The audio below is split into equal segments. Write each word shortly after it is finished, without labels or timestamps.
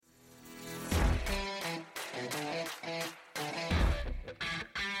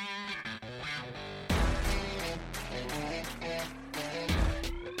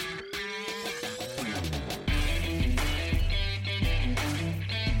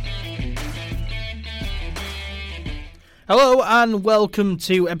Hello and welcome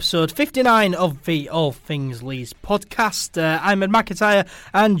to episode 59 of the All Things Leeds podcast. I'm Ed McIntyre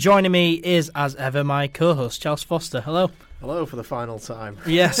and joining me is, as ever, my co-host, Charles Foster. Hello. Hello for the final time.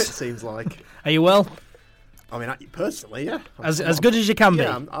 Yes. It seems like. Are you well? I mean, personally, yeah. As good as you can be?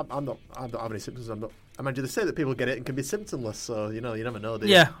 Yeah, I don't have any symptoms. I mean, they say that people get it and can be symptomless, so, you never know, do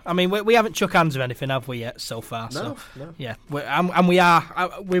you? Yeah, I mean, we haven't shook hands or anything, have we, yet, so far? No. Yeah, and we are,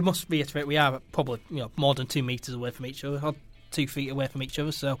 we must reiterate, we are probably more than 2 metres away from each other, or 2 feet away from each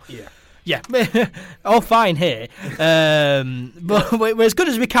other, so... Yeah, all fine here, but we're as good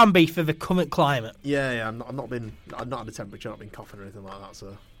as we can be for the current climate. Yeah, I've not had a temperature, not been coughing or anything like that,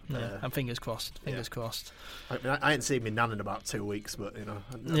 so... Yeah, and fingers crossed. Crossed. I mean, I ain't seen my nan in about 2 weeks, but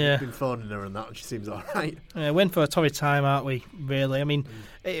I've been phoning her and that, and she seems all right. Yeah, we're in for a torrid time, aren't we? Really, I mean,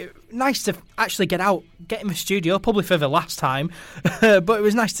 nice to actually get out, get in the studio, probably for the last time, but it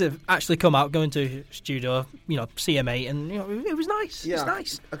was nice to actually come out, go into the studio, see a mate, and it was nice. Yeah, it's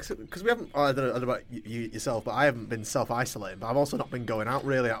nice because we haven't. I don't know about you yourself, but I haven't been self-isolating. But I've also not been going out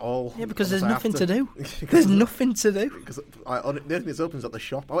really at all. Yeah, because there's nothing to do. There's nothing to do. Because the only thing that's open is at the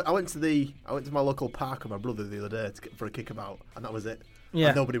shop. I went to my local park with my brother the other day for a kickabout, and that was it. Yeah,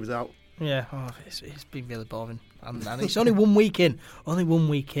 and nobody was out. Yeah, it's been really boring, and it's only 1 week in. Only 1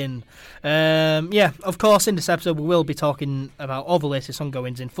 week in. Yeah, of course, in this episode we will be talking about all the latest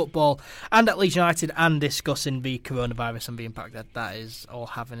ongoings in football and at Leeds United, and discussing the coronavirus and the impact that is all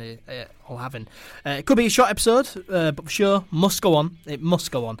having. It could be a short episode, but for sure, must go on. It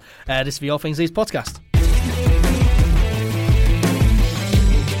must go on. This is the All Things Leeds podcast.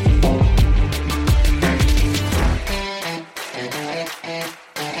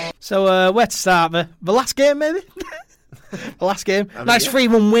 So, where to start? The last game, maybe? The last game. Nice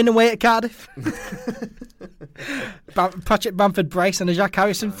 3-1 win away at Cardiff. Patrick Bamford brace and a Jack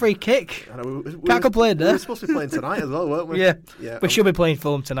Harrison free kick. Can't complain there. We were supposed to be playing tonight as well, weren't we? Yeah. We should be playing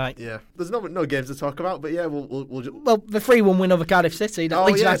Fulham tonight. Yeah. There's no games to talk about, but yeah, we'll the 3-1 win over Cardiff City that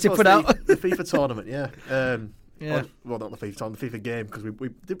Leeds United put out. The FIFA tournament, yeah. Well, not the FIFA tournament, the FIFA game, because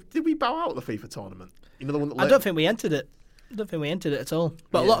did we bow out the FIFA tournament? The one that I don't think we entered it. I don't think we entered it at all.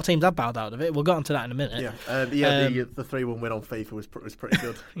 But a lot of teams have bowed out of it. We'll get onto that in a minute. Yeah, the 3-1 win on FIFA was pretty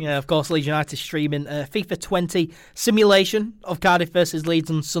good. Yeah, of course, Leeds United streaming FIFA 20 simulation of Cardiff versus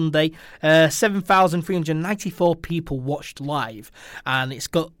Leeds on Sunday. 7,394 people watched live, and it's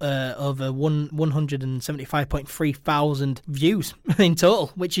got over 175.3 thousand views in total,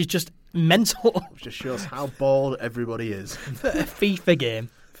 which is just mental. Which just shows how bored everybody is. For a FIFA game.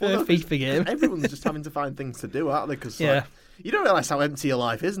 FIFA game. Everyone's just having to find things to do, aren't they? Because you don't realise how empty your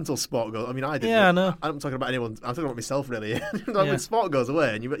life is until sport goes. I mean, I didn't. Yeah, I know. I'm talking about anyone. I'm talking about myself, really. When sport goes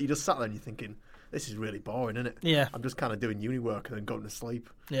away, and you just sat there and you're thinking, this is really boring, isn't it? Yeah. I'm just kind of doing uni work and then going to sleep.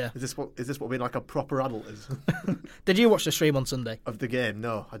 Yeah. Is this what being like a proper adult is? Did you watch the stream on Sunday? Of the game?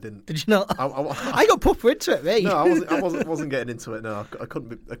 No, I didn't. Did you not? I got proper into it, mate. No, I wasn't getting into it. No, I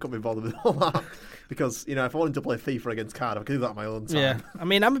couldn't be bothered with all that. Because, if I wanted to play FIFA against Cardiff, I could do that on my own time. Yeah, I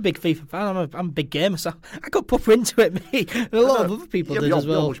mean, I'm a big FIFA fan. I'm a big gamer, so I got proper into it, mate. And a lot of other people did as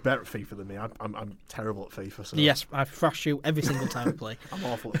well. You're much better at FIFA than me. I'm terrible at FIFA. So. Yes, I thrash you every single time I play. I'm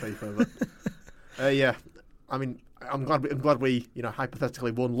awful at FIFA, but yeah. I mean, I'm glad we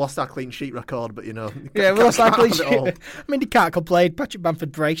hypothetically lost our clean sheet record, but we lost our clean sheet. I mean, they can't complain. Patrick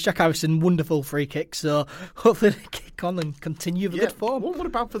Bamford brace, Jack Harrison wonderful free kick. So hopefully they kick on and continue the good form. One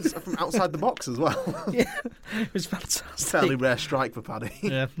of Bamford's from outside the box as well. Yeah, it was fantastic. Fairly rare strike for Paddy.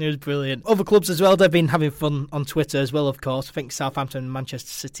 Yeah, it was brilliant. Other clubs as well, they've been having fun on Twitter as well, of course. I think Southampton and Manchester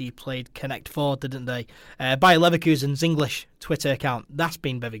City played Connect 4, didn't they? Bayer Leverkusen's English Twitter account, that's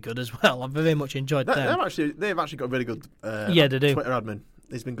been very good as well. I've very much enjoyed them. They've actually got a really good they do. Twitter admin.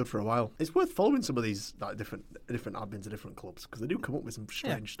 He's been good for a while. It's worth following some of these different admins of different clubs, because they do come up with some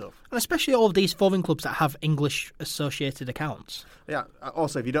strange stuff. And especially all of these foreign clubs that have English associated accounts. Yeah.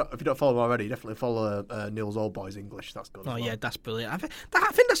 Also, if you don't follow them already, definitely follow Neil's Old Boys English. That's good. Oh yeah, that's brilliant. I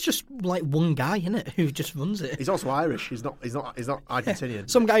think that's just like one guy, isn't it, who just runs it. He's also Irish. He's not Argentinian.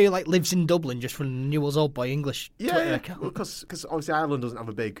 Some guy who lives in Dublin just from Newell's Old Boy English Twitter account. Because obviously Ireland doesn't have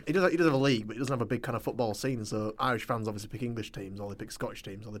a big. He does have a league, but he doesn't have a big kind of football scene. So Irish fans obviously pick English teams, or they pick Scottish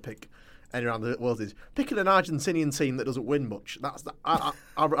teams, or they pick any around the world. Is picking an Argentinian team that doesn't win much.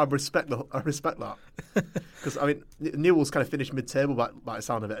 I respect that, because I mean Newell's kind of finished mid-table by the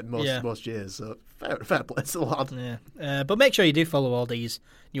sound of it most years. So fair play to the lad. Yeah, but make sure you do follow all these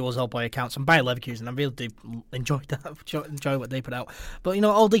Newell's Old Boy accounts and Bayer Leverkusen. I really do enjoy that, enjoy what they put out. But,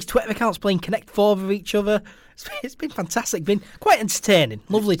 all these Twitter accounts playing Connect 4 with each other, it's been fantastic, been quite entertaining,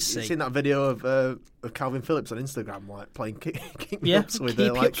 lovely to see. You've seen that video of Calvin Phillips on Instagram, like playing keep me ups with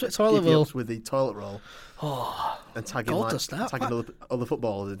the toilet roll. And tagging other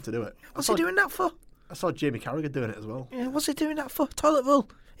footballers in to do it. What's he doing that for? I saw Jamie Carragher doing it as well. Yeah, what's he doing that for? Toilet roll.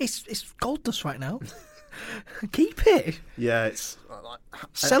 It's gold dust right now. Keep it. Yeah, it's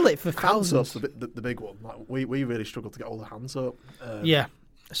sell it for thousands. Hand soap's the big one. Like, we really struggle to get all the hand soap. Yeah,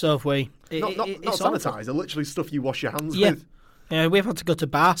 so have we. Not sanitizer, literally stuff you wash your hands with. Yeah, we've had to go to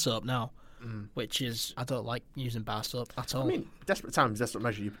bar soap now. Which is, I don't like using bar soap at all. I mean, desperate times, desperate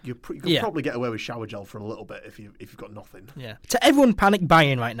measure. You could probably get away with shower gel for a little bit if you've got nothing. Yeah. To everyone panic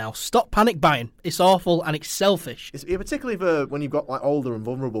buying right now, stop panic buying. It's awful and it's selfish. Particularly for when you've got like older and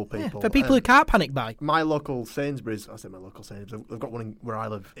vulnerable people. For people who can't panic buy. My local Sainsbury's, I've got one where I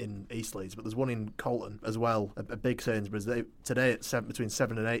live in East Leeds, but there's one in Colton as well, a big Sainsbury's. Today at between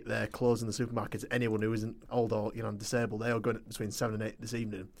 7 and 8, they're closing the supermarkets. Anyone who isn't old or disabled, they are going between 7 and 8 this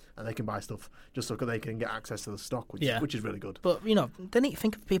evening, and they can buy stuff just so they can get access to the stock, which is really good. But, they need to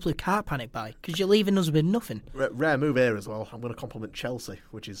think of people who can't panic buy, because you're leaving us with nothing. Rare move here as well. I'm going to compliment Chelsea,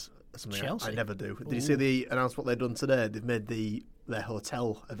 which is something I never do. Did you see the announcement they've done today? They've made their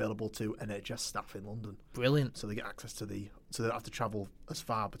hotel available to NHS staff in London. Brilliant. So they get access to so they don't have to travel as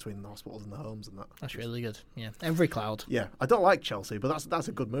far between the hospitals and the homes and that. That's really good. Yeah, every cloud. Yeah, I don't like Chelsea, but that's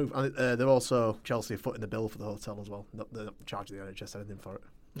a good move. And they're also Chelsea footing the bill for the hotel as well. They're not charging the NHS anything for it.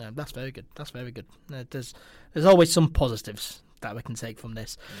 No, that's very good. That's very good. There's always some positives that we can take from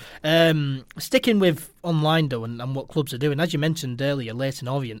this. Sticking with online though and what clubs are doing, as you mentioned earlier, Leyton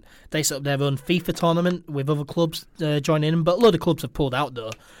Orient, they set up their own FIFA tournament with other clubs joining in, but a lot of clubs have pulled out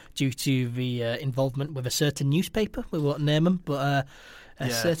though due to the involvement with a certain newspaper. We won't name them, but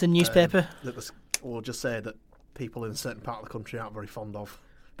certain newspaper. We'll just say that people in a certain part of the country aren't very fond of,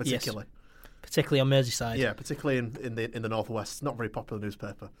 particularly. Yes. Particularly on Merseyside. Yeah, particularly in the northwest. Not a very popular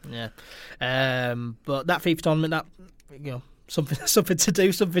newspaper. Yeah, but that FIFA tournament, that something to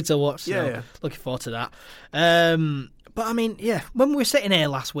do, something to watch. So looking forward to that. But I mean, when we were sitting here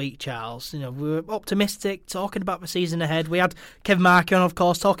last week, Charles, we were optimistic, talking about the season ahead. We had Kevin Markey on, of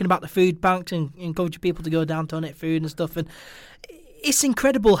course, talking about the food banks and encouraging people to go down, donate food and stuff. And it's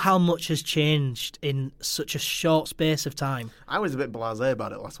incredible how much has changed in such a short space of time. I was a bit blasé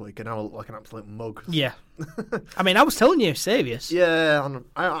about it last week, and I look like an absolute mug. Yeah. I mean, I was telling you, serious. Yeah,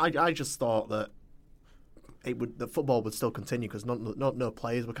 I just thought that the football would still continue because no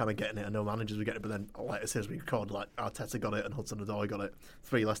players were kind of getting it and no managers were getting it. But then, as soon as we recorded, like Arteta got it and Hudson-Odoi got it.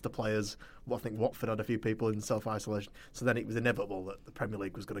 3 Leicester players. I think Watford had a few people in self-isolation. So then it was inevitable that the Premier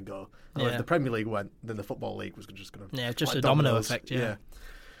League was going to go. And if the Premier League went, then the Football League was just going to... Yeah, just a domino effect, yeah.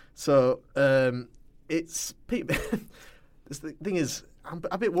 So, it's... The thing is, I'm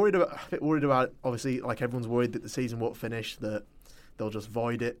a bit worried about, obviously, like everyone's worried that the season won't finish, that they'll just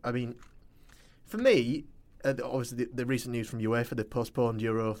void it. I mean, for me... obviously, the recent news from UEFA, they've postponed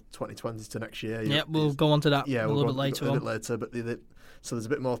Euro 2020 to next year. Yeah, we'll go on to that a little bit later. But so there's a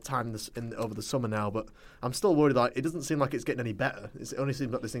bit more time over the summer now. But I'm still worried. Like, it doesn't seem like it's getting any better. It only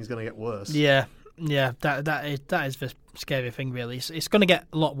seems like this thing's going to get worse. Yeah, that is the scary thing, really. It's going to get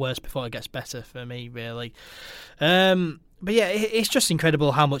a lot worse before it gets better for me, really. But yeah, it's just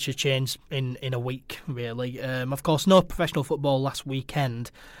incredible how much has changed in a week, really. Of course, no professional football last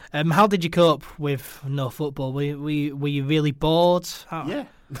weekend. How did you cope with no football? Were you really bored? Yeah.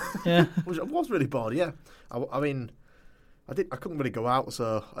 Yeah. I was really bored, yeah. I mean, I couldn't really go out,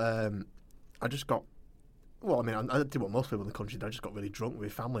 so I just got... Well, I mean, I did what most people in the country did. I just got really drunk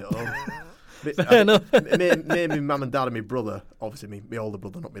with family at home. Fair enough. Me, my mum and dad and my brother, obviously my older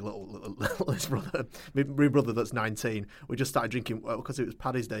brother, not my littlest brother, my brother that's 19, we just started drinking, because it was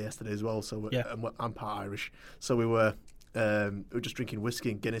Paddy's Day yesterday as well, so I'm part Irish, so we were just drinking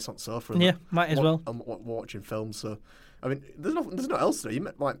whiskey and Guinness on the sofa. Yeah, might as well. And watching films, so, I mean, there's nothing else to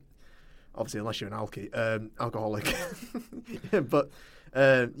do. Like, obviously, unless you're an alcoholic. But...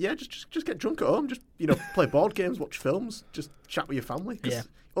 just get drunk at home. Just play board games, watch films, just chat with your family. Yeah.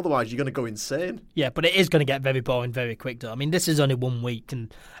 Otherwise, you're going to go insane. Yeah, but it is going to get very boring very quick, though. I mean, this is only 1 week,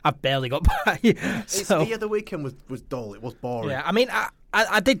 and I've barely got by. The weekend was dull. It was boring. Yeah, I mean,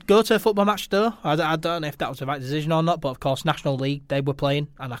 I did go to a football match, though. I don't know if that was the right decision or not, but of course, National League, they were playing,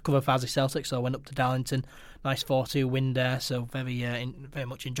 and I covered Farsley Celtic, so I went up to Darlington. Nice 4-2 win there, so very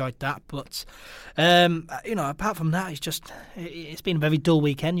much enjoyed that. But apart from that, it's been a very dull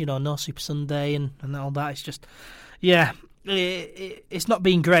weekend. No Super Sunday and all that. It's just, it's not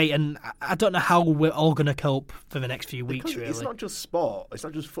been great, and I don't know how we're all going to cope for the next few weeks. Really, it's not just sport. It's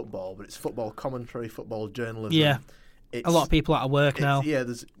not just football, but it's football commentary, football journalism. Yeah, a lot of people out of work now. Yeah,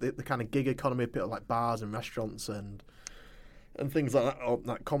 there's the kind of gig economy, people like bars and restaurants and things like that, or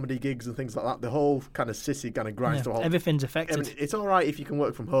like comedy gigs and things like that. The whole kind of city kind of grinds to a halt. Everything's affected. I mean, it's all right if you can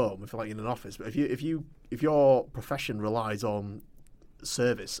work from home, if you're like in an office, but if your profession relies on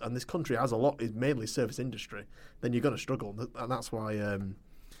service, and this country has is mainly service industry, then you're going to struggle, and that's why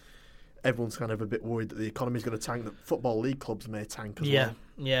everyone's kind of a bit worried that the economy's going to tank, that football league clubs may tank as well.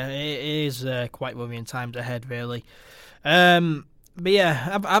 Yeah, it is quite worrying times ahead, really. But yeah,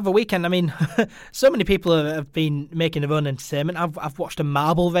 have a weekend. I mean, so many people have been making their own entertainment. I've watched a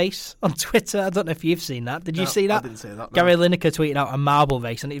marble race on Twitter. I don't know if you've seen that. Did you see that? I didn't see that. No. Gary Lineker tweeted out a marble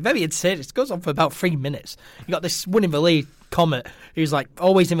race, and it's very entertaining. It goes on for about 3 minutes. You got this winning the lead Comet, who's like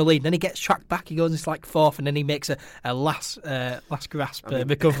always in the lead, and then he gets tracked back. He goes into like fourth, and then he makes a last grasp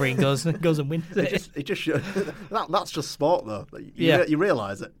recovery and goes and wins it. It just shows, that's just sport though. You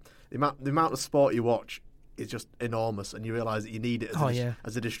realise it. The amount of sport you watch is just enormous, and you realise that you need it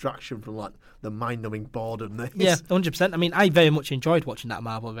as a distraction from like the mind-numbing boredom. Yeah, 100%. I mean, I very much enjoyed watching that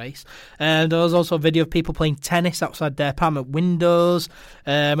marble race. There was also a video of people playing tennis outside their apartment windows,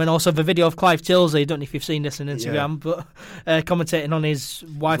 and also the video of Clive Tilsley. I don't know if you've seen this on Instagram, but commentating on his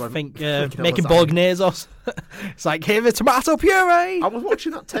wife, I think, making bolognese. It's like, here the tomato puree. I was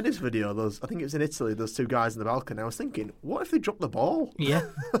watching that tennis video. I think it was in Italy. Those two guys in the balcony. I was thinking, what if they drop the ball? Yeah,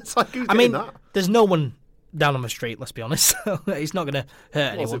 it's like, who's getting that? There's no one down on the street, let's be honest. He's not going to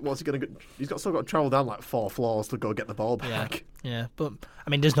hurt anyone. What's he going to go? He's still got to travel down like 4 floors to go get the ball back. Yeah, but I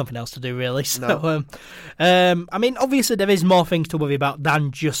mean, there's nothing else to do really. So, no. I mean, obviously there is more things to worry about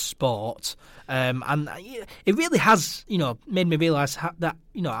than just sport. And it really has, made me realise that,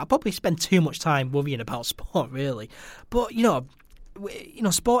 I probably spend too much time worrying about sport, really. But,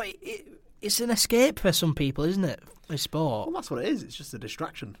 sport, it's an escape for some people, isn't it? It's sport. Well, that's what it is. It's just a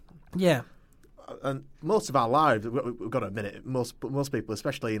distraction. Yeah. And most of our lives, we've got to admit it, most people,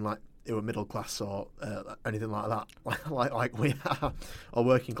 especially in like who are middle class or anything like that, like we are, or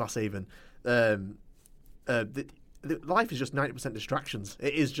working class even, life is just 90% distractions.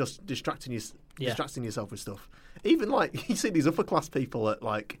 It is just distracting yourself with stuff. Even like you see these upper class people at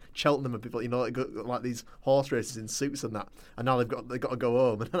like Cheltenham and people, like these horse races in suits and that, and now they've got to go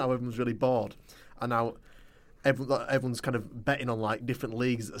home, and now everyone's really bored, and now everyone's kind of betting on like different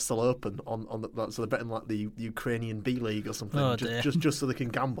leagues that are still open so they're betting like the Ukrainian B League or something, just so they can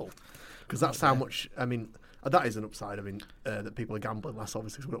gamble, because that's how much. I mean, that is an upside. I mean, that people are gambling less,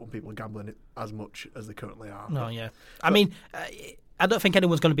 obviously, because we don't want people gambling as much as they currently are. No, yeah. I mean, I don't think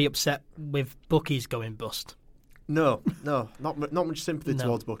anyone's going to be upset with bookies going bust. No, not much sympathy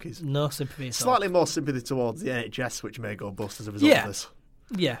towards bookies. No sympathy. Slightly more sympathy towards the NHS, which may go bust as a result of this.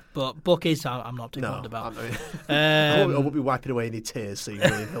 Yeah, but bookies, I'm not too bothered about. I won't be wiping away any tears seeing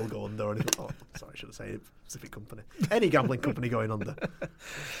William Hill go under or anything. Oh, sorry, I should have said a specific company. Any gambling company going under.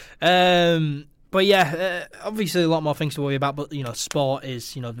 But yeah, obviously a lot more things to worry about, but sport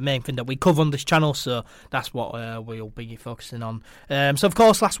is the main thing that we cover on this channel, so that's what we'll be focusing on. So of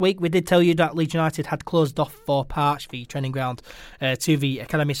course last week we did tell you that Leeds United had closed off Thorpe Arch, the training ground, to the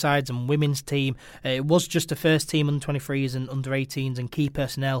academy sides and women's team. It was just the first team under 23s and under 18s and key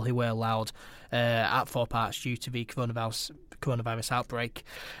personnel who were allowed at Thorpe Arch due to the coronavirus outbreak.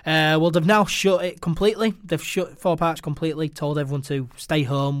 Well, they've now shut it completely. They've shut Thorpe Arch completely, told everyone to stay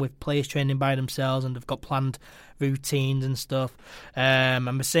home with players training by themselves, and they've got planned routines and stuff.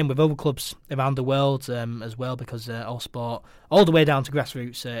 And the same with other clubs around the world as well, because all sport, all the way down to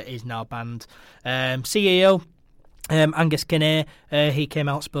grassroots, is now banned. CEO Angus Kinnear, he came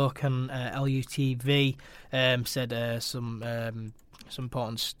out, spoke on LUTV, said some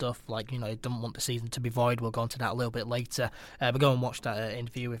important stuff, like he doesn't want the season to be void. We'll go into that a little bit later, but go and watch that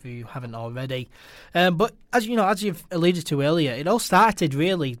interview if you haven't already. But as you've alluded to earlier, it all started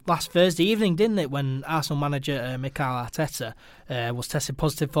really last Thursday evening, didn't it, when Arsenal manager Mikel Arteta was tested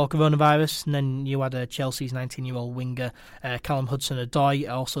positive for coronavirus, and then you had Chelsea's 19-year-old winger Callum Hudson-Odoi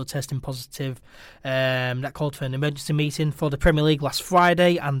also testing positive. That called for an emergency meeting for the Premier League last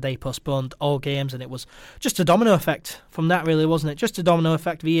Friday, and they postponed all games, and it was just a domino effect from that, really, wasn't it? Just a domino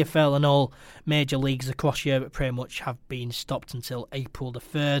effect. The EFL and all major leagues across Europe pretty much have been stopped until April the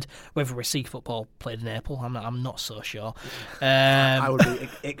 3rd. Whether we see football played in April, I'm not so sure. I would be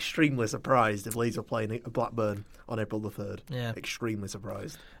extremely surprised if Leeds are playing Blackburn on April the 3rd. Yeah. extremely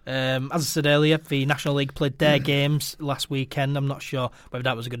surprised. As I said earlier, the National League played their games last weekend. I'm not sure whether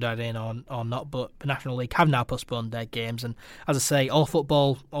that was a good idea or not, but the National League have now postponed their games. And as I say, all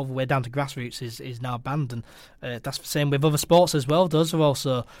football all the way down to grassroots is now banned. And that's the same with other sports as well. Those have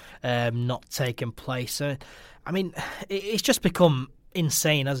also not taken place. I mean, it's just become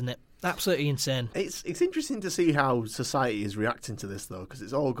insane, hasn't it? Absolutely insane. It's interesting to see how society is reacting to this, though, because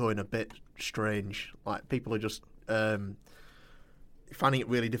it's all going a bit strange. Like, people are just finding it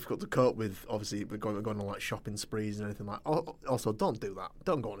really difficult to cope with. Obviously, we're going on like shopping sprees and anything like. Also, don't do that.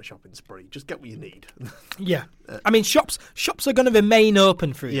 Don't go on a shopping spree. Just get what you need. Yeah, I mean, shops are going to remain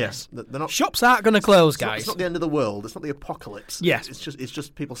open through this. They're not. Shops aren't going to close, guys. It's not the end of the world. It's not the apocalypse. Yes, it's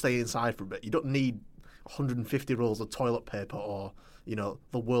just people staying inside for a bit. You don't need 150 rolls of toilet paper or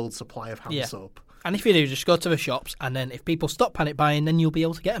the world's supply of hand soap. And if you do, just go to the shops, and then if people stop panic buying, then you'll be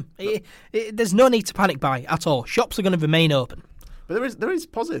able to get them. There's no need to panic buy at all. Shops are going to remain open. But there is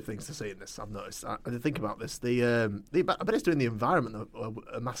positive things to see in this. I've noticed. I did think about this. I bet it's doing the environment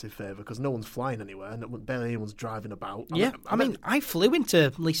a massive favour because no one's flying anywhere and barely anyone's driving about. Yeah, I mean, I flew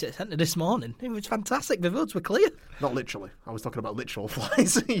into Leigh City Centre this morning. It was fantastic. The roads were clear. Not literally. I was talking about literal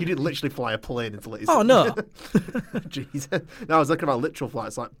flights. You didn't literally fly a plane into Leigh City. Oh no. Jeez. No, I was talking about literal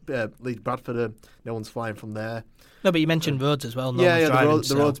flights like Leeds Bradford. No one's flying from there. No, but you mentioned roads as well.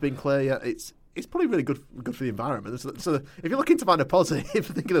 The road's been clear. Yeah, it's probably really good for the environment. So if you're looking to find a positive,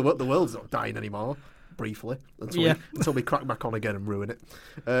 thinking the world's not dying anymore, briefly, until we crack back on again and ruin it.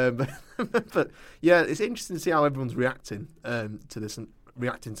 But yeah, it's interesting to see how everyone's reacting to this and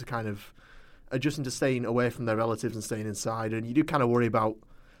reacting to kind of adjusting to staying away from their relatives and staying inside. And you do kind of worry about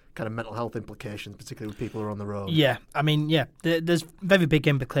kind of mental health implications, particularly with people who are on the road. Yeah, I mean, there's very big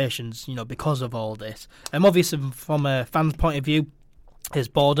implications, because of all this. Obviously, from a fan's point of view, there's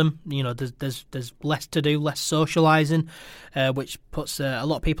boredom. There's less to do, less socialising, which puts a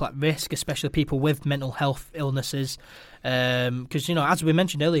lot of people at risk, especially people with mental health illnesses. Because as we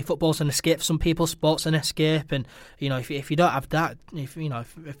mentioned earlier, football's an escape for some people, sport's an escape, and if you don't have that, if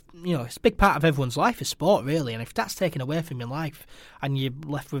it's a big part of everyone's life is sport, really, and if that's taken away from your life and you're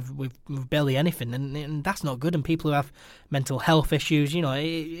left with barely anything, then that's not good. And people who have mental health issues,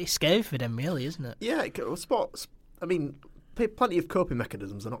 it's scary for them, really, isn't it? Yeah, sports. I mean, plenty of coping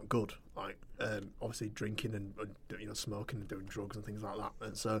mechanisms are not good, like obviously drinking and smoking and doing drugs and things like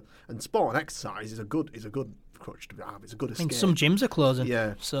that. And sport and exercise is a good crutch to have. It's a good escape. I think some gyms are closing.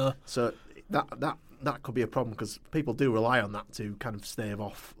 Yeah, so that could be a problem because people do rely on that to kind of stave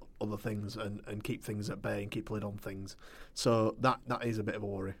off other things and keep things at bay and keep a lid on things. So that is a bit of a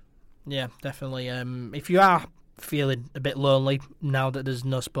worry. Yeah, definitely. If you are feeling a bit lonely now that there's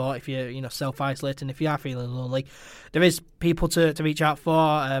no sport, if you're self-isolating, if you are feeling lonely, there is people to reach out for.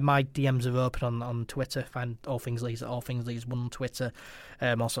 My DMs are open on Twitter. Find All Things Leeds at All Things Leeds 1 on Twitter,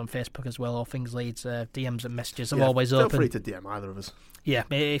 also on Facebook as well, All Things Leeds. DMs and messages are always open. Feel free to DM either of us. Yeah,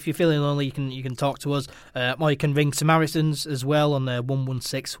 if you're feeling lonely, you can talk to us, or you can ring Samaritans as well on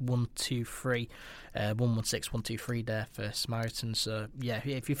 116 123. 116 123 there for Samaritans. So yeah,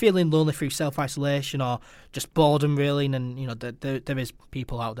 if you're feeling lonely through self-isolation or just boredom, really, then there is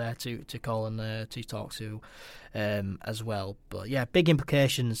people out there to call and to talk to as well. But yeah, big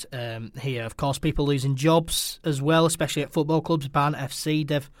implications here. Of course, people losing jobs as well, especially at football clubs. Barnet FC,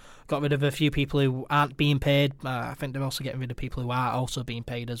 they've got rid of a few people who aren't being paid. I think they're also getting rid of people who are also being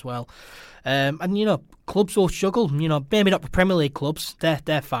paid as well. And clubs will struggle. Maybe not the Premier League clubs.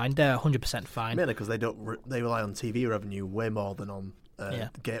 They're fine. They're 100% fine. Mainly because they rely on TV revenue way more than on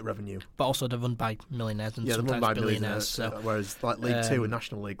gate revenue. But also they're run by millionaires and sometimes billionaires. So. Whereas like League Two and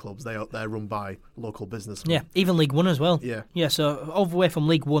National League clubs, they're run by local businessmen. Yeah, even League One as well. Yeah. So all the way from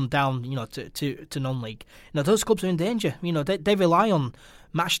League One down, to non-league. Those clubs are in danger. They rely on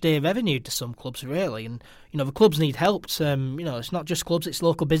match day revenue to some clubs, really, and the clubs need help. It's not just clubs; it's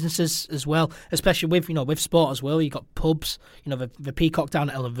local businesses as well. Especially with sport as well. You got pubs. The Peacock down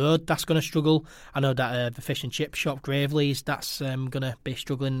at Ellen Road, that's going to struggle. I know that the fish and chip shop Gravely's, that's going to be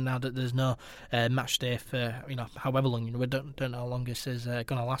struggling now that there's no match day for however long. We don't know how long this is going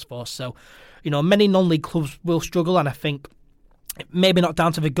to last for. So, many non-league clubs will struggle, and I think. Maybe not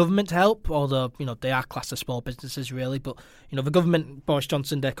down to the government to help, although they are classed as small businesses, really. But the government, Boris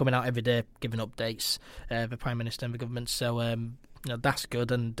Johnson, they're coming out every day giving updates. The Prime Minister and the government, so that's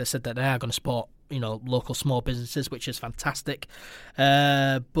good. And they said that they are going to support local small businesses, which is fantastic.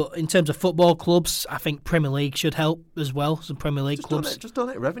 But in terms of football clubs, I think Premier League should help as well. Some Premier League clubs just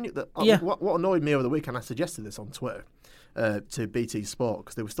donate revenue. What annoyed me over the weekend, I suggested this on Twitter. To BT Sport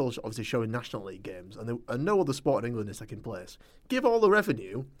because they were still obviously showing National League games and no other sport in England is taking place. Give all the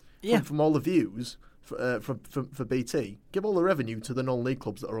revenue from all the views for BT. Give all the revenue to the non-league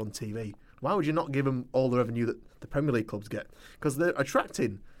clubs that are on TV. Why would you not give them all the revenue that the Premier League clubs get? Because they're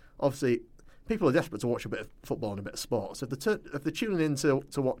attracting, obviously, people are desperate to watch a bit of football and a bit of sport. So if they're tuning in to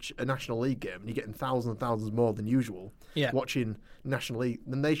watch a National League game and you're getting thousands and thousands more than usual watching National League,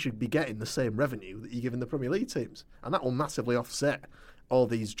 then they should be getting the same revenue that you're giving the Premier League teams. And that will massively offset all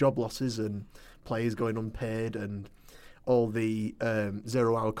these job losses and players going unpaid and all the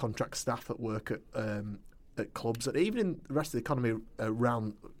 0-hour contract staff that work at clubs and even in the rest of the economy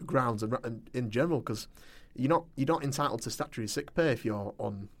around grounds and in general, because you're not entitled to statutory sick pay if you're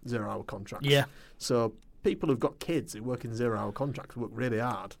on 0-hour contracts. Yeah. So people who've got kids who work in 0-hour contracts, work really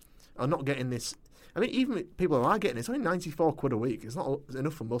hard, are not getting this. I mean, even people who are getting it, it's only £94 a week. It's not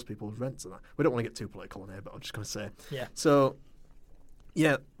enough for most people's rents and that. We don't want to get too political on here, but I'm just going to say. Yeah. So,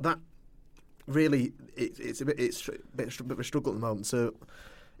 yeah, that really it's a bit of a struggle at the moment. So,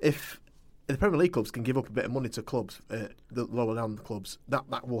 if the Premier League clubs can give up a bit of money to clubs, the lower down the clubs,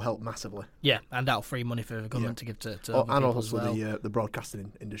 that will help massively. Yeah, and that'll free money for the government to give to other and people also as well. the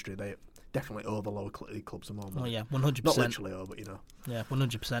broadcasting industry, they definitely owe the lower league clubs some more money. Oh yeah, 100%. Not literally owe, but Yeah,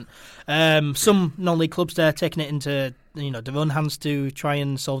 100%. Some non-league clubs they're taking it into their own hands to try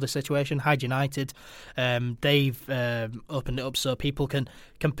and solve the situation. Hyde United, they've opened it up so people can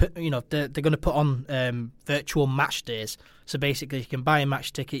put, they're going to put on virtual match days. So basically, you can buy a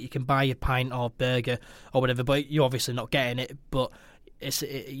match ticket, you can buy a pint or burger or whatever, but you're obviously not getting it. But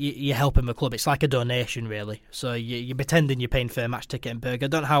you're helping the club. It's like a donation, really. So you're pretending you're paying for a match ticket and burger. I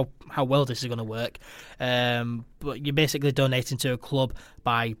don't know how well this is going to work, but you're basically donating to a club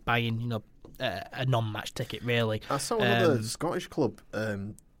by buying, a non-match ticket, really. I saw another Scottish club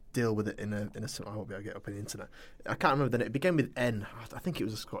deal with it in a. I won't be able to get up on the internet. I can't remember the name. It began with N. I think it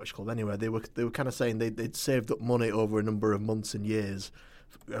was a Scottish club. Anyway, they were kind of saying they'd saved up money over a number of months and years.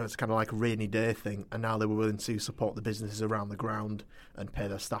 It's kind of like a rainy day thing, and now they were willing to support the businesses around the ground and pay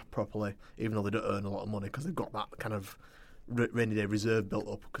their staff properly, even though they don't earn a lot of money because they've got that kind of rainy day reserve built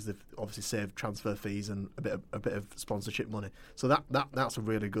up because they've obviously saved transfer fees and a bit of sponsorship money. So that's a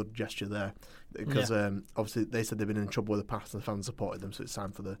really good gesture there, because obviously they said they've been in trouble with the past and the fans supported them, so it's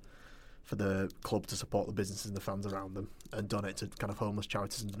time for the club to support the businesses and the fans around them and donate to kind of homeless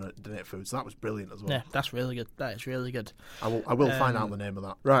charities and donate food. So that was brilliant as well. Yeah, that's really good. That is really good. I will find out the name of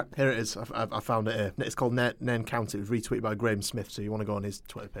that. Right, here it is. I found it here. It's called Nairn County. It was retweeted by Graham Smith, so you want to go on his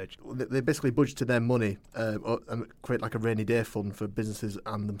Twitter page. They basically budgeted their money and create like a rainy day fund for businesses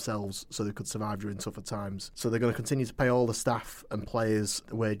and themselves so they could survive during tougher times. So they're going to continue to pay all the staff and players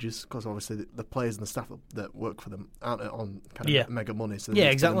wages, because obviously the players and the staff that work for them aren't on kind of mega money. So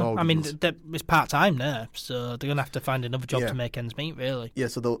exactly. I mean, it's part-time there, so they're going to have to find another job to make ends meet, really. Yeah,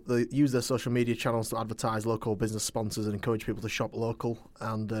 so they'll use their social media channels to advertise local business sponsors and encourage people to shop local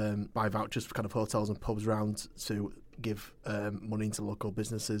and buy vouchers for kind of hotels and pubs around to give money into local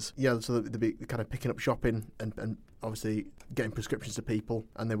businesses. Yeah, so they'll be kind of picking up shopping and obviously getting prescriptions to people,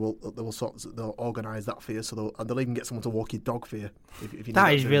 and they'll organise that for you. So they'll even get someone to walk your dog for you. If you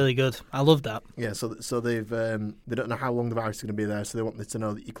that is really good. I love that. Yeah, so they don't know how long the virus is going to be there, so they want to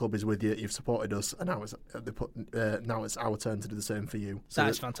know that your club is with you, you've supported us, and now it's our turn to do the same for you. So that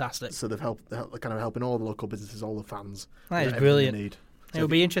is fantastic. So they're kind of helping all the local businesses, all the fans. That is brilliant. They need. It'll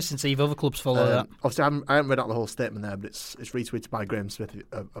be interesting to see if other clubs follow that. Obviously, I haven't read out the whole statement there, but it's retweeted by Graham Smith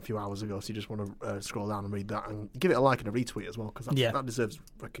a few hours ago, so you just want to scroll down and read that and give it a like and a retweet as well, because that deserves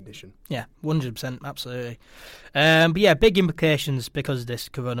recognition. Yeah, 100%, absolutely. But yeah, big implications because of this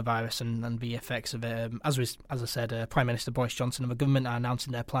coronavirus and the effects of it. As I said, Prime Minister Boris Johnson and the government are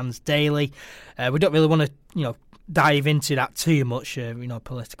announcing their plans daily. We don't really want to, dive into that too much,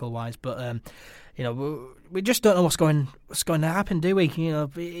 political wise, but. We just don't know what's going to happen, do we?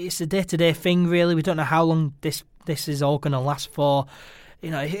 It's a day-to-day thing, really. We don't know how long this is all going to last for.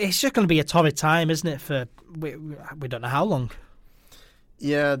 It's just going to be a torrid time, isn't it? We don't know how long.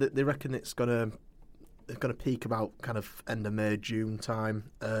 Yeah, they reckon it's going to peak about kind of end of May, June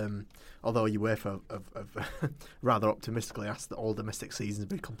time. Although UEFA have rather optimistically asked that all domestic seasons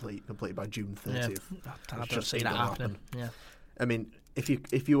be completed by June 30th. Yeah, I don't see that happening. Yeah. I mean, if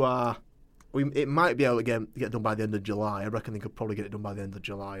you are. It might be able to get done by the end of July. I reckon they could probably get it done by the end of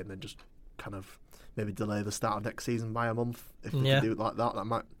July and then just kind of maybe delay the start of next season by a month. If they can do it like that,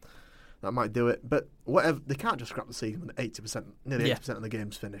 that might do it. But whatever, they can't just scrap the season when nearly 80% of the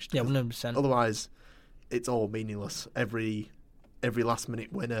game's finished. Yeah, 100%. Otherwise, it's all meaningless. Every last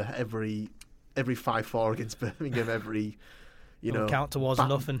minute winner, every 5-4 against Birmingham, every count towards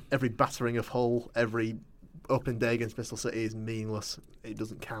nothing. Every battering of Hull, every open day against Bristol City is meaningless. It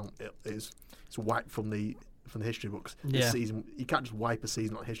doesn't count. It's wiped from the from the history books. Yeah. This season, you can't just wipe a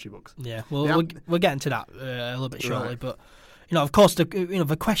season out of history books. Yeah, well, we're getting to that a little bit shortly, but of course,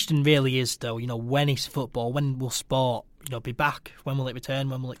 the question really is though, when is football? When will sport, be back? When will it return?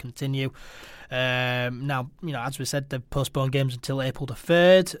 When will it continue? Now, as we said, they've postponed games until April the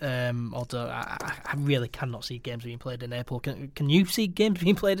 3rd. Although I really cannot see games being played in April. Can you see games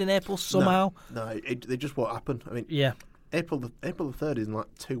being played in April somehow? No, they just won't happen. I mean, yeah, April the 3rd is in like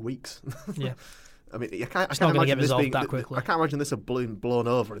 2 weeks. Yeah. I mean, I can't not going to get imagine this resolved that quickly. I can't imagine this have blown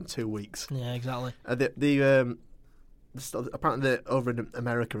over in 2 weeks. Yeah, exactly. Apparently, over in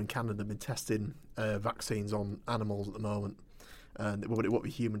America and Canada, they've been testing vaccines on animals at the moment, and it won't be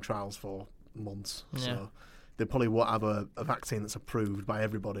human trials for months. Yeah. So they probably won't have a vaccine that's approved by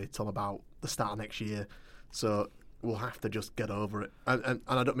everybody till about the start of next year. So we'll have to just get over it, and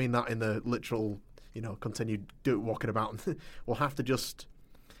I don't mean that in the literal, continue walking about. We'll have to just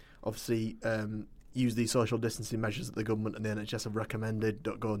obviously use these social distancing measures that the government and the NHS have recommended.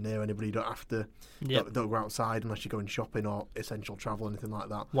 Don't go near anybody. You don't have to. Yep. Don't go outside unless you're going shopping or essential travel, anything like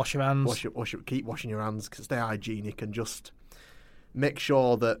that. Wash your hands. Keep washing your hands. Stay hygienic and just make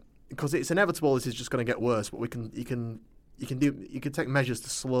sure that, because it's inevitable, this is just going to get worse. But you can take measures to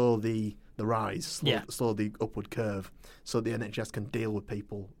slow the rise, slow the upward curve, so the NHS can deal with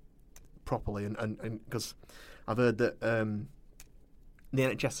people properly. And because I've heard that. The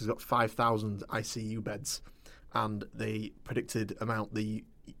NHS has got 5,000 ICU beds, and the predicted amount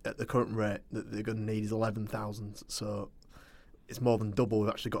at the current rate that they're going to need is 11,000. So it's more than double we've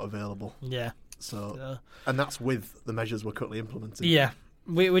actually got available. Yeah. So and that's with the measures we're currently implementing. Yeah,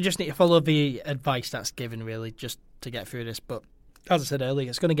 we just need to follow the advice that's given, really, just to get through this. But as I said earlier,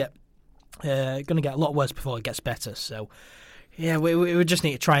 it's going to get a lot worse before it gets better. So. Yeah, we just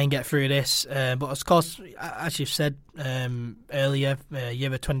need to try and get through this. But of course, as you've said earlier,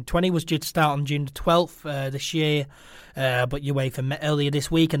 Euro 2020 was due to start on June the 12th this year. But UEFA met earlier this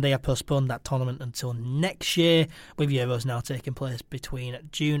week and they have postponed that tournament until next year, with Euros now taking place between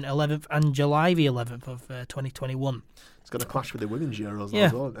June 11th and July the 11th of 2021. It's going to clash with the women's Euros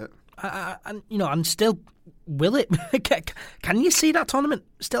as well, isn't it? And still, will it? Can you see that tournament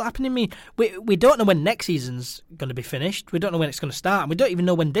still happening? I mean, we don't know when next season's going to be finished. We don't know when it's going to start, and we don't even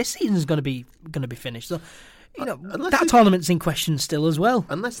know when this season's going to be finished. So, that tournament's in question still as well.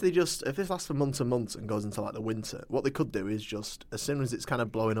 Unless if this lasts for months and months and goes into like the winter, what they could do is just, as soon as it's kind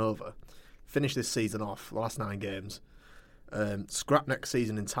of blowing over, finish this season off, the last 9 games, scrap next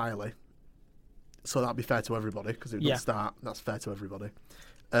season entirely. So that'd be fair to everybody, because it would start. That's fair to everybody.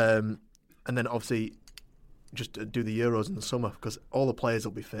 And then obviously just do the Euros in the summer, because all the players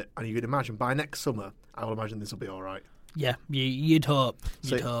will be fit, and you could imagine by next summer, I will imagine this will be all right. Yeah, you'd hope.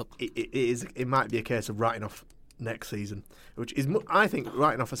 It might be a case of writing off next season, which is I think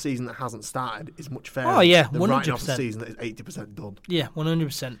writing off a season that hasn't started is much fairer. Oh yeah, than 100%. Writing off a season that is 80% done. Yeah,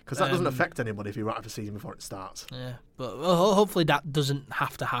 100%. Because that doesn't affect anybody if you write off a season before it starts. Yeah, but hopefully that doesn't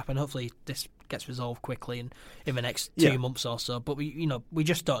have to happen. Hopefully this gets resolved quickly in the next 2 months or so. But we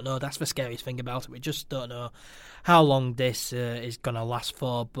just don't know. That's the scariest thing about it. We just don't know how long this is going to last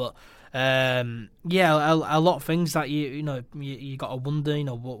for. But a lot of things that you got to wonder.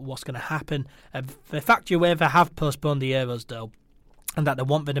 What's going to happen. The fact UEFA have postponed the Euros though, and that they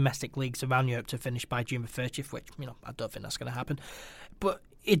want the domestic leagues around Europe to finish by June the 30th, which I don't think that's going to happen. But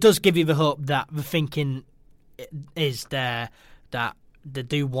it does give you the hope that the thinking is there that they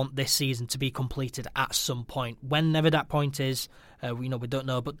do want this season to be completed at some point. Whenever that point is, we don't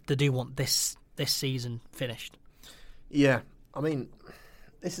know, but they do want this season finished. Yeah, I mean,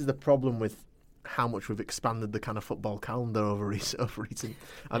 this is the problem with how much we've expanded the kind of football calendar over recent.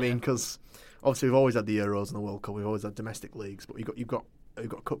 I mean, because obviously we've always had the Euros and the World Cup, we've always had domestic leagues, but you've got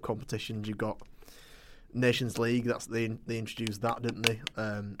cup competitions, you've got Nations League. They introduced that, didn't they?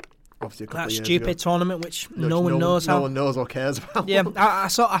 Obviously, a couple of years stupid ago. Tournament, which no one knows or cares about. Yeah, I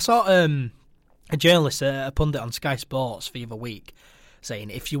saw a journalist, a pundit on Sky Sports the other week, saying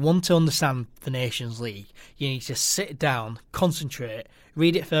if you want to understand the Nations League, you need to sit down, concentrate,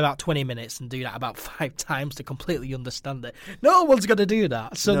 read it for about 20 minutes, and do that about 5 times to completely understand it. No one's going to do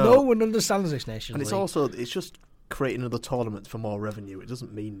that, so no one understands this Nations League. And it's just creating another tournament for more revenue. It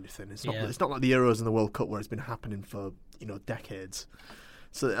doesn't mean anything. It's not like the Euros and the World Cup where it's been happening for decades.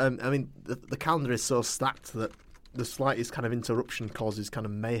 So I mean, the calendar is so stacked that the slightest kind of interruption causes kind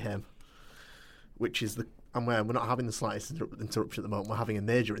of mayhem, which is and we're not having the slightest interruption at the moment. We're having a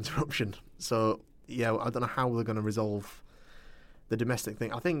major interruption. So yeah, I don't know how they're going to resolve the domestic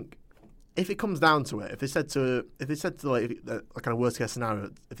thing. I think if it comes down to it, if they said to like a kind of worst case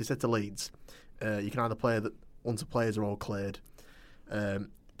scenario, if they said to Leeds, you can either play that once the players are all cleared,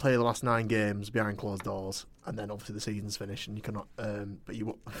 play the last 9 games behind closed doors, and then obviously the season's finished, and you cannot.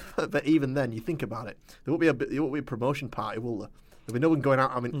 But even then, you think about it, there won't be a promotion party, will there? There'll be no one going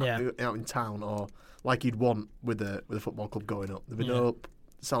out. Out in town, or like you'd want with a football club going up. There'll be no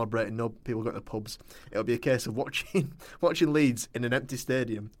celebrating, no people going to pubs. It'll be a case of watching Leeds in an empty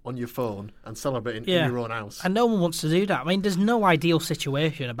stadium on your phone and celebrating in your own house. And no one wants to do that. I mean, there's no ideal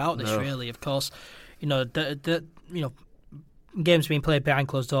situation about this, really. Of course, games being played behind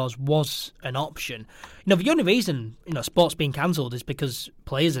closed doors was an option. The only reason sports being cancelled is because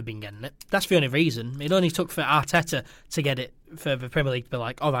players have been getting it. That's the only reason. It only took for Arteta to get it for the Premier League to be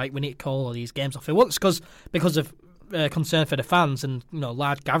like, all right, we need to call all these games off. It was because of concern for the fans and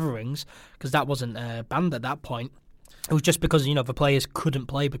large gatherings, because that wasn't banned at that point. It was just because the players couldn't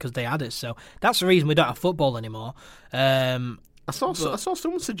play because they had it. So that's the reason we don't have football anymore. I saw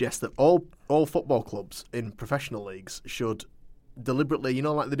someone suggest that all football clubs in professional leagues should deliberately,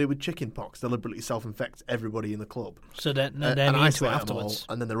 like they do with chickenpox, deliberately self-infect everybody in the club. So they're immune to it afterwards.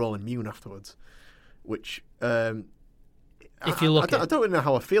 And then they're all immune afterwards. Which, if you look I don't really know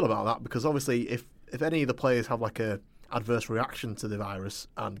how I feel about that, because obviously if any of the players have like a adverse reaction to the virus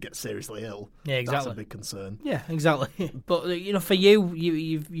and get seriously ill, that's a big concern. Yeah, exactly. But for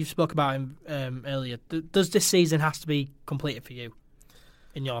you've spoke about him earlier. Does this season has to be completed for you?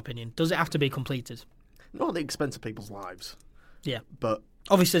 In your opinion, does it have to be completed? Not at the expense of people's lives. Yeah, but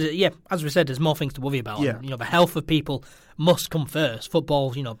obviously, as we said, there's more things to worry about. Yeah. And, the health of people must come first.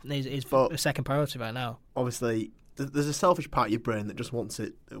 Football, is a second priority right now. Obviously, there's a selfish part of your brain that just wants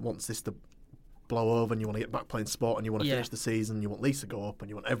this to blow over, and you want to get back playing sport, and you want to finish the season. You want Leeds to go up, and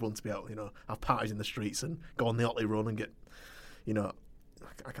you want everyone to be able, have parties in the streets and go on the Otley Run and get,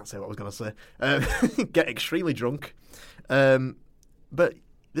 I can't say what I was going to say, get extremely drunk. But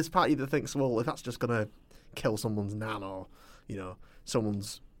there's part of you that thinks, well, if that's just going to kill someone's nan, or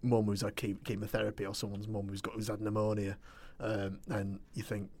someone's mum who's had chemotherapy, or someone's mum who's had pneumonia, and you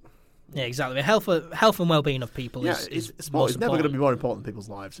think, yeah, exactly. The health and well-being of people is sport is never going to be more important in people's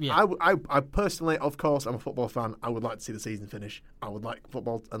lives. Yeah. I personally, of course, I'm a football fan. I would like to see the season finish. I would like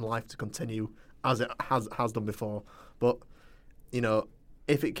football and life to continue as it has done before. But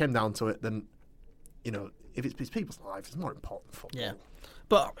if it came down to it, then if it's people's lives, it's more important than football. Yeah.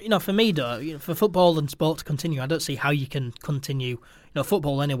 But, for me, though, for football and sport to continue, I don't see how you can continue,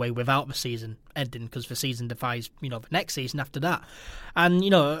 football anyway without the season ending, because the season defies, the next season after that. And,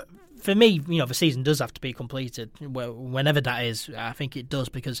 for me, the season does have to be completed, whenever that is. I think it does,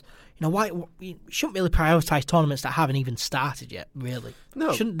 because, why you shouldn't really prioritise tournaments that haven't even started yet, really. No.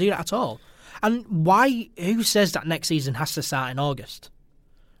 You shouldn't do that at all. And who says that next season has to start in August?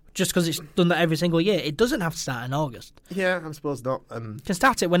 Just because it's done that every single year. It doesn't have to start in August. Yeah, I suppose not. You can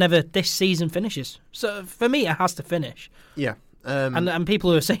start it whenever this season finishes. So for me, it has to finish. Yeah. And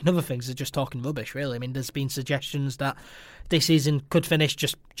people who are saying other things are just talking rubbish, really. I mean, there's been suggestions that this season could finish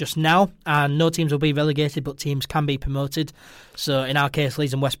just now, and no teams will be relegated, but teams can be promoted. So in our case,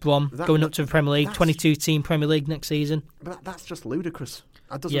 Leeds and West Brom going up to the Premier League, 22-team Premier League next season. But that's just ludicrous.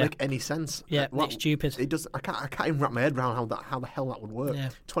 That doesn't make any sense. Yeah, it's stupid. It does. I can't even wrap my head around how the hell that would work. Yeah.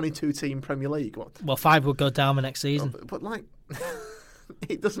 22-team Premier League. What? Well, 5 would go down the next season. But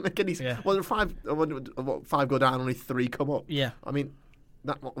it doesn't make any sense. Well, 5 go down, only 3 come up. Yeah. I mean,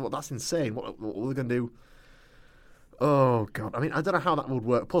 that's insane. What are we going to do? Oh, God. I mean, I don't know how that would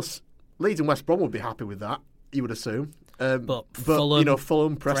work. Plus, Leeds and West Brom would be happy with that, you would assume. But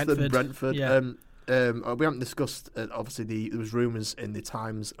Fulham, Preston, Brentford. Yeah. We haven't discussed, obviously, there was rumours in the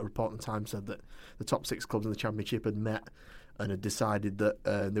Times, a report in the Times said that the top 6 clubs in the Championship had met and had decided that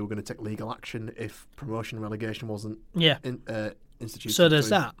they were going to take legal action if promotion and relegation wasn't instituted. So there's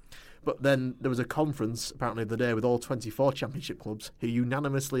that. But then there was a conference, apparently, the other day with all 24 Championship clubs who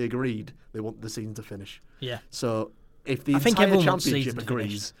unanimously agreed they want the season to finish. Yeah. So if the entire Championship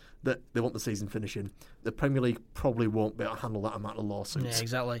agrees that they want the season finishing, the Premier League probably won't be able to handle that amount of lawsuits. Yeah,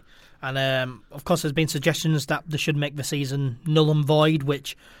 exactly. And of course, there's been suggestions that they should make the season null and void,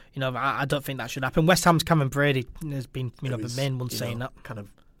 which I don't think that should happen. West Ham's Cameron Brady has been the main one saying that. Kind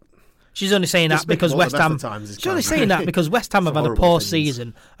of. She's only saying that because West Ham. She's only saying that because West Ham have had a poor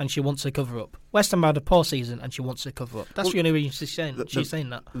season and she wants to cover up. West Ham had a poor season and she wants to cover up. That's the only reason she's saying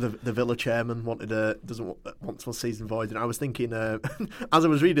that. The Villa chairman doesn't want the season void, and I was thinking as I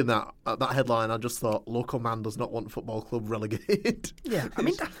was reading that headline, I just thought local man does not want football club relegated. Yeah, I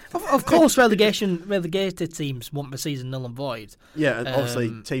mean, of course, relegated teams want the season null and void. Yeah, and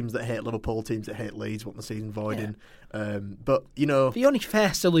obviously teams that hate Liverpool, teams that hate Leeds want the season voiding. But the only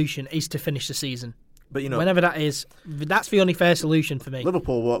fair solution is to finish the season. But, you know, whenever that is, that's the only fair solution for me.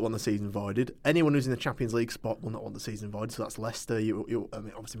 Liverpool won't want the season voided. Anyone who's in the Champions League spot will not want the season voided. So that's Leicester. I mean,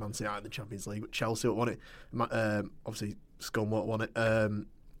 obviously Man City out in the Champions League, but Chelsea will want it. Obviously Scum won't want it.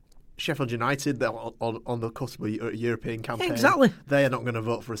 Sheffield United, they're on the cusp of a European campaign. Exactly. They are not going to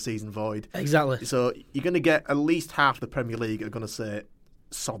vote for a season void. Exactly. So you're going to get at least half the Premier League are going to say,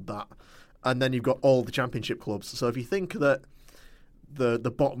 sod that. And then you've got all the Championship clubs. So if you think that the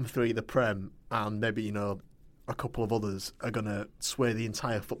bottom three, the Prem, and maybe, you know, a couple of others are going to sway the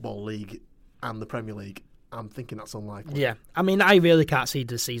entire Football League and the Premier League, I'm thinking that's unlikely. Yeah, I mean, I really can't see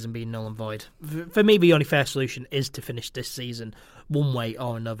the season being null and void. For me, the only fair solution is to finish this season one way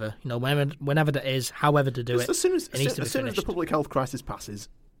or another. You know, whenever that is, however to do it, As soon as finished. the public health crisis passes,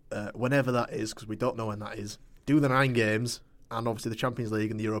 whenever that is, because we don't know when that is, do the 9 games, and obviously the Champions League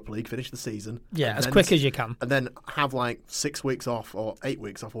and the Europa League, finish the season. Yeah, as quick as you can. And then have like 6 weeks off or 8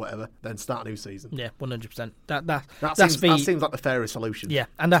 weeks off or whatever, then start a new season. Yeah, 100%. That seems like the fairest solution. Yeah,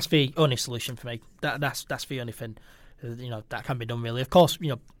 and that's the only solution for me. That's the only thing, you know, that can be done really. Of course, you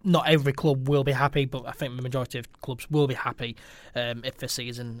know, not every club will be happy, but I think the majority of clubs will be happy if the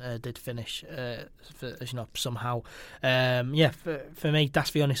season did finish, you know, somehow. For me,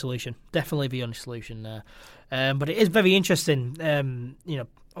 that's the only solution. Definitely the only solution there. But it is very interesting. You know,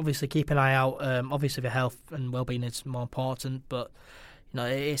 obviously keep an eye out. Obviously, the health and well-being is more important, but you know,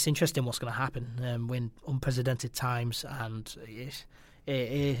 it's interesting what's going to happen. We're in unprecedented times, and it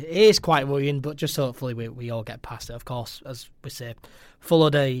is quite worrying. But just hopefully we all get past it. Of course, as we say, follow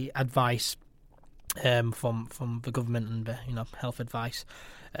the advice from the government and the, you know, health advice,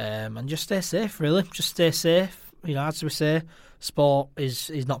 and just stay safe. Really, just stay safe. You know, as we say, sport is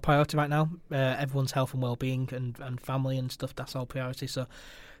not priority right now. Everyone's health and well-being and family and stuff, that's all priority. So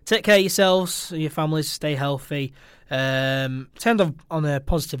take care of yourselves, your families, stay healthy. Turned on a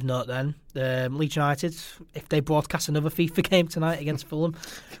positive note then, Leeds United, if they broadcast another FIFA game tonight against Fulham,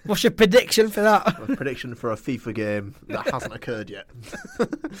 what's your prediction for that? A prediction for a FIFA game that hasn't occurred yet.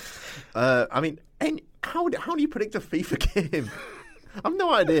 I mean, how do you predict a FIFA game? I've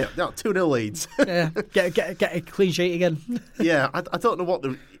no idea. No, 2-0 Leeds. Yeah, get a clean sheet again. Yeah, I don't know what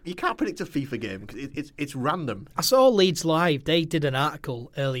you can't predict a FIFA game because it's random. I saw Leeds Live. They did an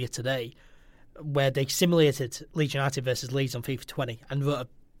article earlier today where they simulated Leeds United versus Leeds on FIFA 20 and wrote a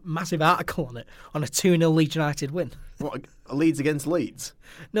massive article on it on a 2-0 Leeds United win. What, a Leeds against Leeds?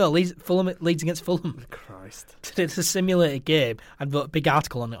 No, Leeds against Fulham. Christ. It's a simulated game and wrote a big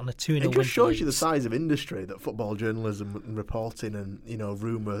article on it on a 2-0 win. It just shows you the size of industry that football journalism and reporting and, you know,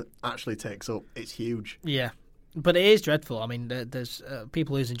 rumour actually takes up. It's huge. Yeah, but it is dreadful. I mean, there's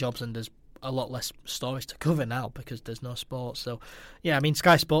people losing jobs and there's a lot less stories to cover now because there's no sport. So, yeah, I mean,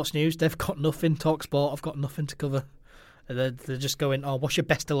 Sky Sports News, they've got nothing. Talk Sport, I've got nothing to cover. They're just going, oh, what's your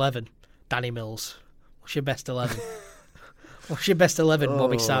best 11? Danny Mills. What's your best 11? What's your best 11,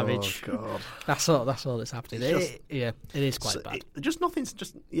 Bobby Savage? God. That's all that's happening. It is quite bad. Just nothing's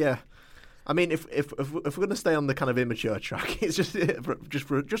just, yeah. I mean, if we're going to stay on the kind of immature track, it's just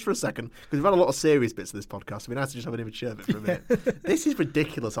for a second, because we've had a lot of serious bits of this podcast. It'd be nice to just have an immature bit for a minute. This is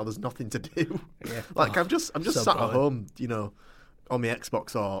ridiculous how there's nothing to do. Yeah. Like I'm just so sat boring. at home, you know, on my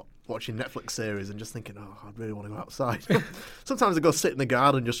Xbox or watching Netflix series and just thinking, oh, I'd really want to go outside. Sometimes I go sit in the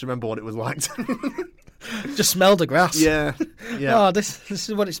garden and just remember what it was like. Just smell the grass. Yeah. Oh, this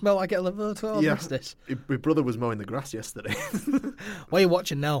is what it smelled like at Liverpool. Oh, Yeah. what's this? My brother was mowing the grass yesterday. What are you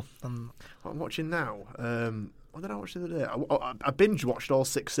watching now? What I'm watching now? What did I watch the other day? I binge watched all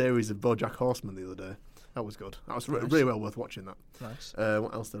 6 series of BoJack Horseman the other day. That was good. That was Nice. really well worth watching that. Nice.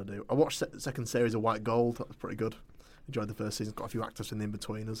 What else did I do? I watched the second series of White Gold. That was pretty good. Enjoyed the first season. Got a few actors from the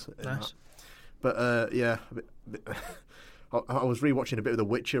in-betweeners. Nice. But yeah, I was rewatching a bit of The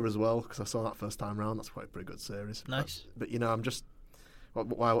Witcher as well because I saw that first time round. That's quite a pretty good series. Nice. But you know, I'm just.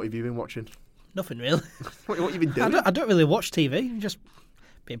 What have you been watching? Nothing really. What have you been doing? I don't really watch TV. Just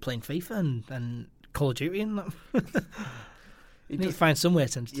been playing FIFA and Call of Duty and that. You need to find some way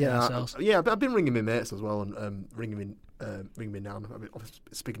to entertain ourselves. Yeah, but I've been ringing my mates as well and ringing me nan. I've been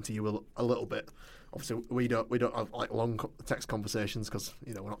speaking to you a little bit. Obviously, we don't have like long text conversations because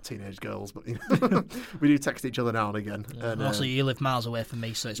you know we're not teenage girls, but you know, we do text each other now and again. Yeah. And Also, you live miles away from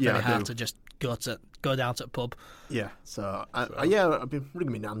me, so it's very hard to just go down to a pub. Yeah, so I've been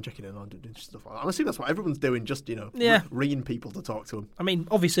ringing me nan, checking in on doing stuff like that. I'm assuming that's what everyone's doing, just you know, ringing people to talk to them. I mean,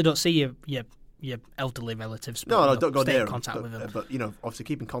 obviously, don't see your elderly relatives. No, don't go stay near in them. contact with them. But you know, obviously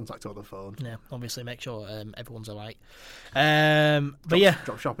keep in contact over the phone. Yeah, obviously make sure everyone's all right.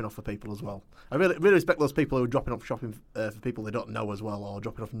 Drop shopping off for people as well. I really respect those people who are dropping off shopping for people they don't know as well, or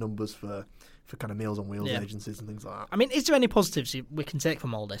dropping off numbers for kind of Meals on Wheels agencies and things like that. I mean, is there any positives we can take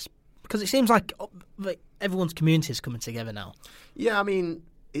from all this? Because it seems like everyone's community is coming together now. Yeah, I mean,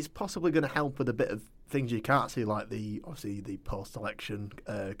 it's possibly going to help with a bit of things you can't see, like obviously the post-election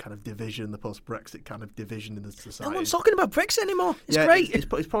kind of division, the post-Brexit kind of division in the society. No one's talking about Brexit anymore. It's yeah, great. It's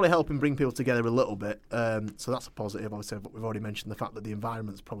probably helping bring people together a little bit. So that's a positive. Obviously, we've already mentioned the fact that the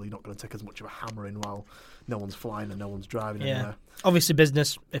environment's probably not going to take as much of a hammering while no one's flying and no one's driving anywhere. Obviously,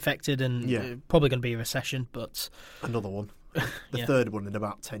 business affected and probably going to be a recession, but another one, the third one in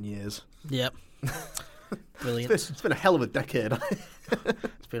about 10 years. Yep. Brilliant. It's been a hell of a decade.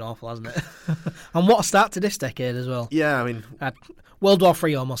 It's been awful, hasn't it? And what a start to this decade as well. Yeah, I mean, World War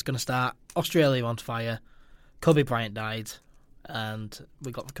III almost going to start. Australia on fire. Kobe Bryant died, and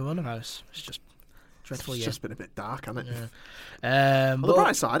we got the coronavirus. It's just dreadful. It's just been a bit dark, hasn't it? Yeah. On the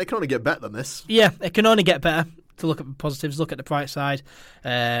bright side, it can only get better than this. Yeah, it can only get better. To look at the positives, look at the bright side,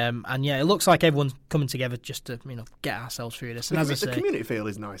 and it looks like everyone's coming together just to get ourselves through this. And the community feel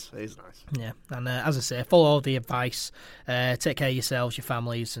is nice. It is nice. Yeah, and as I say, follow all the advice, take care of yourselves, your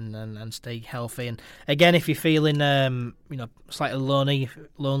families, and stay healthy. And again, if you're feeling slightly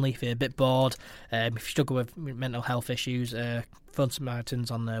lonely, if you're a bit bored, if you struggle with mental health issues, phone Samaritans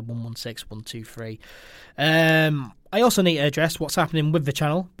on 116 123. I also need to address what's happening with the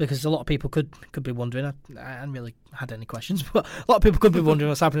channel, because a lot of people could be wondering. I haven't really had any questions, but a lot of people could be wondering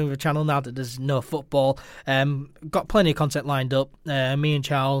what's happening with the channel now that there's no football. Got plenty of content lined up. Me and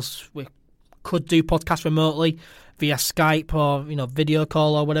Charles, we could do podcasts remotely via Skype or video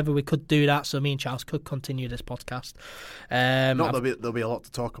call or whatever. We could do that, so me and Charles could continue this podcast. There'll be a lot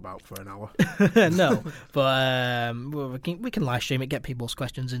to talk about for an hour. No, but we can live stream it, get people's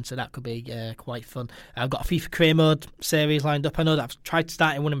questions into that. Could be quite fun. I've got a FIFA Career Mode series lined up. I know that I've tried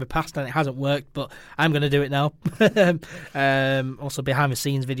starting one in the past and it hasn't worked, but I'm going to do it now. Also behind the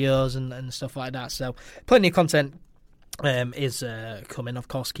scenes videos and stuff like that. So plenty of content is coming. Of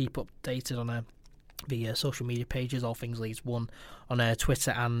course, keep updated on the social media pages, All Things Leeds 1 on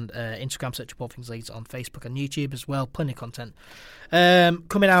Twitter and Instagram. Search up All Things Leeds on Facebook and YouTube as well. Plenty of content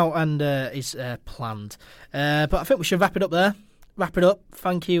coming out and is planned. But I think we should wrap it up there.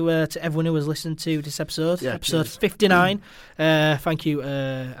 Thank you to everyone who has listened to this episode, episode 59. Thank you,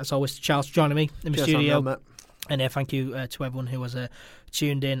 as always, to Charles for joining me in the studio. And thank you to everyone who has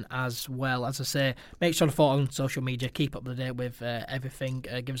tuned in as well. As I say, make sure to follow on social media, keep up to date with everything.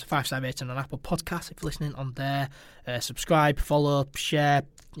 Give us a 5-star rating on Apple Podcasts if you're listening on there. Subscribe, follow, share,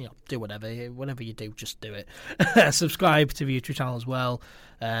 do whatever you do, just do it. Subscribe to the YouTube channel as well.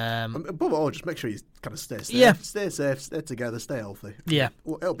 Above all, just make sure you kind of stay safe. Yeah. Stay safe, stay together, stay healthy. Yeah.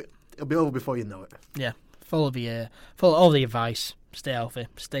 It'll be over before you know it. Yeah. Follow all the advice. Stay healthy,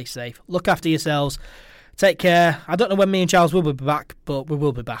 stay safe, look after yourselves. Take care. I don't know when me and Charles will be back, but we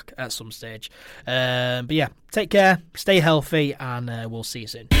will be back at some stage. But yeah, take care, stay healthy, and we'll see you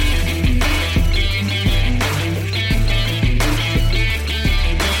soon.